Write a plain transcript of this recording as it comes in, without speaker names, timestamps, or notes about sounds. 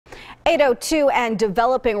8:02 and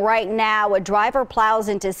developing right now. A driver plows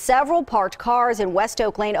into several parked cars in West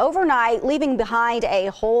Oak Lane overnight, leaving behind a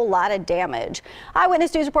whole lot of damage.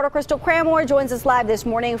 Eyewitness News reporter Cranmore joins us live this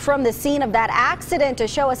morning from the scene of that accident to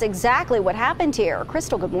show us exactly what happened here.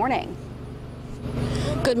 Crystal, good morning.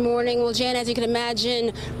 Good morning. Well, Jan, as you can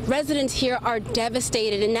imagine, residents here are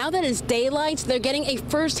devastated. And now that it's daylight, they're getting a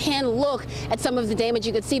first-hand look at some of the damage.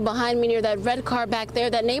 You can see behind me near that red car back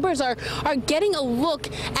there that neighbors are getting a look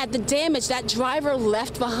at the damage that driver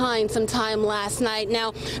left behind sometime last night.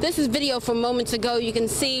 Now, this is video from moments ago. You can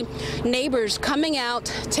see neighbors coming out,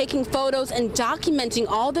 taking photos and documenting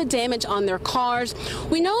all the damage on their cars.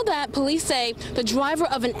 We know that police say the driver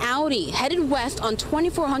of an Audi headed west on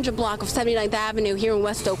 2400 block of 79th Avenue here in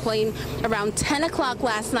West Oak Lane around 10 o'clock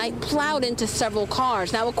last night plowed into several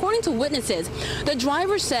cars. Now, according to witnesses, the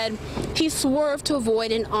driver said he swerved to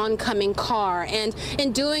avoid an oncoming car, and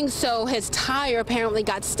in doing so, his tire apparently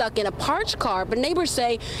got stuck in a parked car. But neighbors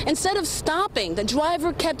say instead of stopping, the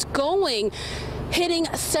driver kept going, hitting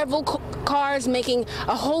several cars, making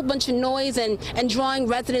a whole bunch of noise and drawing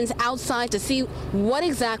residents outside to see what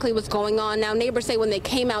exactly was going on. Now, neighbors say when they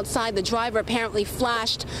came outside, the driver apparently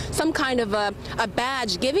flashed some kind of a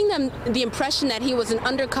badge, giving them the impression that he was an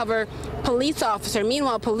undercover police officer.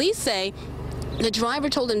 Meanwhile, police say the driver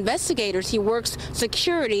told investigators he works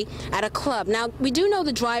security at a club. Now, we do know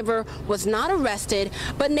the driver was not arrested,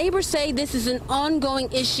 but neighbors say this is an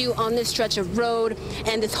ongoing issue on this stretch of road,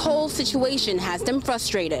 and this whole situation has them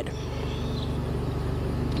frustrated.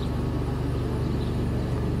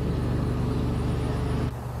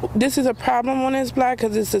 This is a problem on this block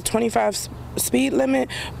because it's a 25 speed limit,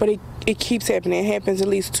 but it keeps happening. It happens at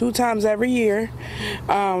least 2 times every year.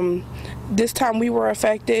 This time we were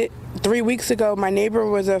affected. 3 weeks ago, my neighbor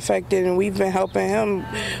was affected, and we've been helping him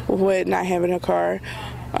with not having a car.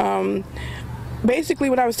 Basically,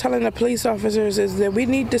 what I was telling the police officers is that we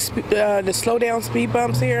need to slow down speed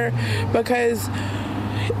bumps here, because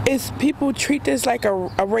people treat this like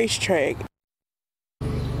a racetrack.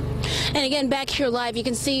 And again, back here live, you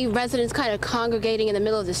can see residents kind of congregating in the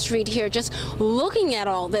middle of the street here, just looking at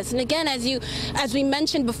all this. And again, as we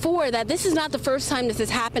mentioned before, that this is not the first time this has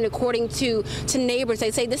happened, according to neighbors.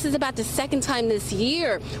 They say this is about the second time this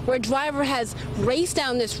year where a driver has raced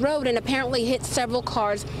down this road and apparently hit several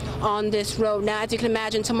cars on this road. Now, as you can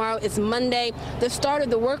imagine, tomorrow is Monday, the start of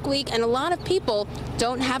the work week, and a lot of people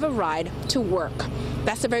don't have a ride to work.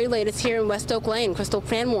 That's the very latest here in West Oak Lane. Crystal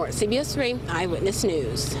Cranmore, CBS 3 Eyewitness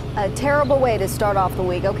News. A terrible way to start off the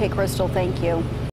week. Okay, Crystal, thank you.